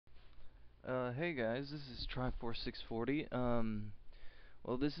Hey guys, this is Triforce640.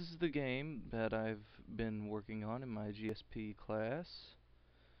 Well, this is the game that I've been working on in my GSP class.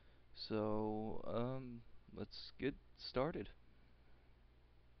 So, let's get started.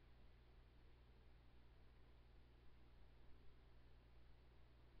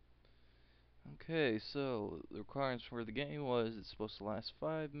 Okay, so the requirements for the game was it's supposed to last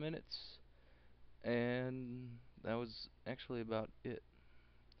 5 minutes, and that was actually about it.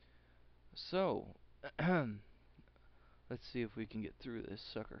 So, let's see if we can get through this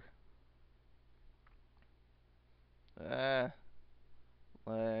sucker. Ah,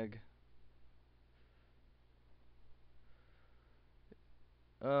 lag.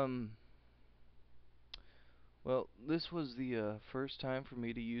 Um, Well, this was the first time for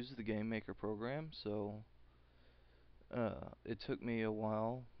me to use the Game Maker program, so it took me a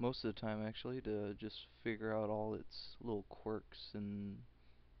while, most of the time actually, to just figure out all its little quirks and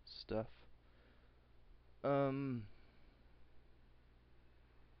stuff. Um,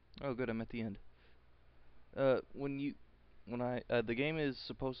 oh good, I'm at the end. When you, when I, the game is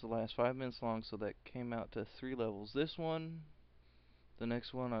supposed to last 5 minutes long, so that came out to 3 levels. This one, the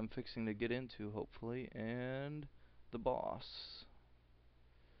next one I'm fixing to get into, hopefully, and the boss.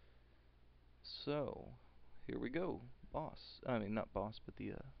 So, here we go. Boss. I mean, not boss, but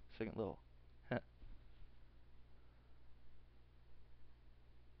the second level.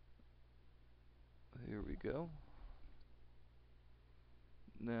 Here we go.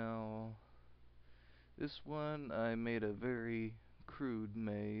 Now, this one I made a very crude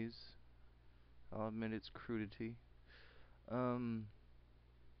maze. I'll admit its crudity. Um,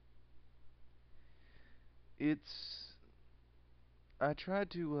 it's I tried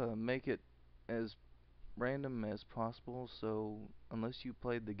to make it as random as possible, so unless you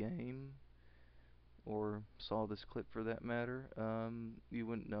played the game or saw this clip for that matter, you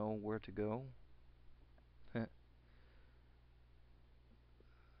wouldn't know where to go.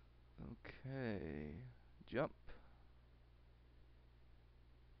 Okay, jump,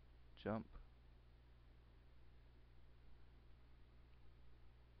 jump.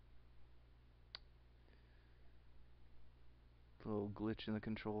 Little glitch in the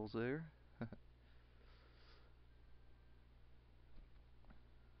controls there.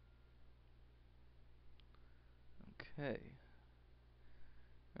 Okay.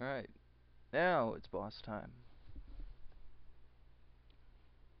 Alright. Now it's boss time.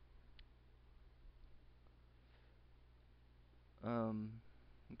 Um,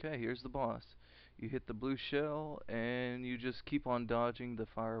 okay, here's the boss. You hit the blue shell and you just keep on dodging the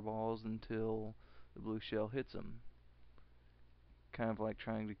fireballs until the blue shell hits him. Kind of like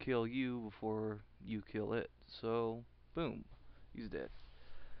trying to kill you before you kill it. So, boom, he's dead.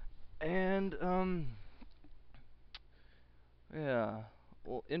 And, yeah.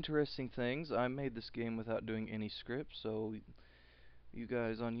 Well, interesting things. I made this game without doing any script, so you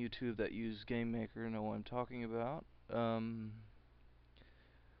guys on YouTube that use Game Maker know what I'm talking about.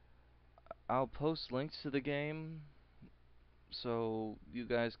 I'll post links to the game so you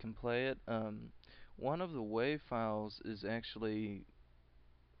guys can play it. One of the WAV files is actually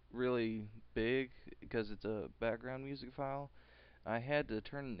really big because it's a background music file. I had to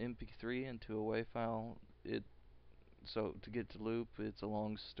turn an MP3 into a WAV file. So to get to loop, it's a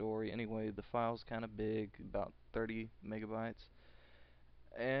long story. Anyway, the file's kind of big, about 30 megabytes.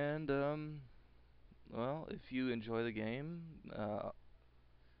 And well, if you enjoy the game,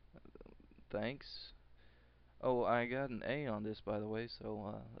 thanks. Oh, I got an A on this, by the way,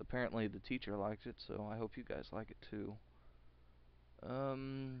 so apparently the teacher liked it, so I hope you guys like it too.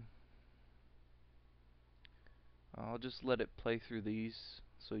 Um, I'll just let it play through these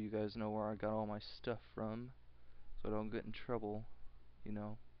so you guys know where I got all my stuff from, so I don't get in trouble, you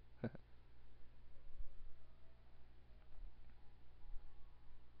know.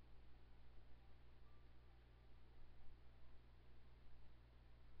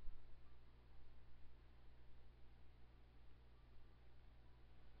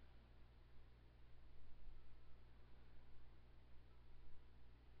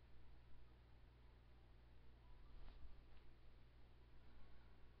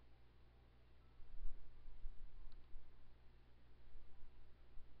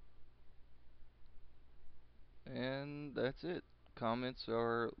 And that's it. Comments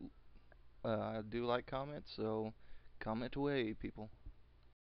are, I do like comments, so comment away, people.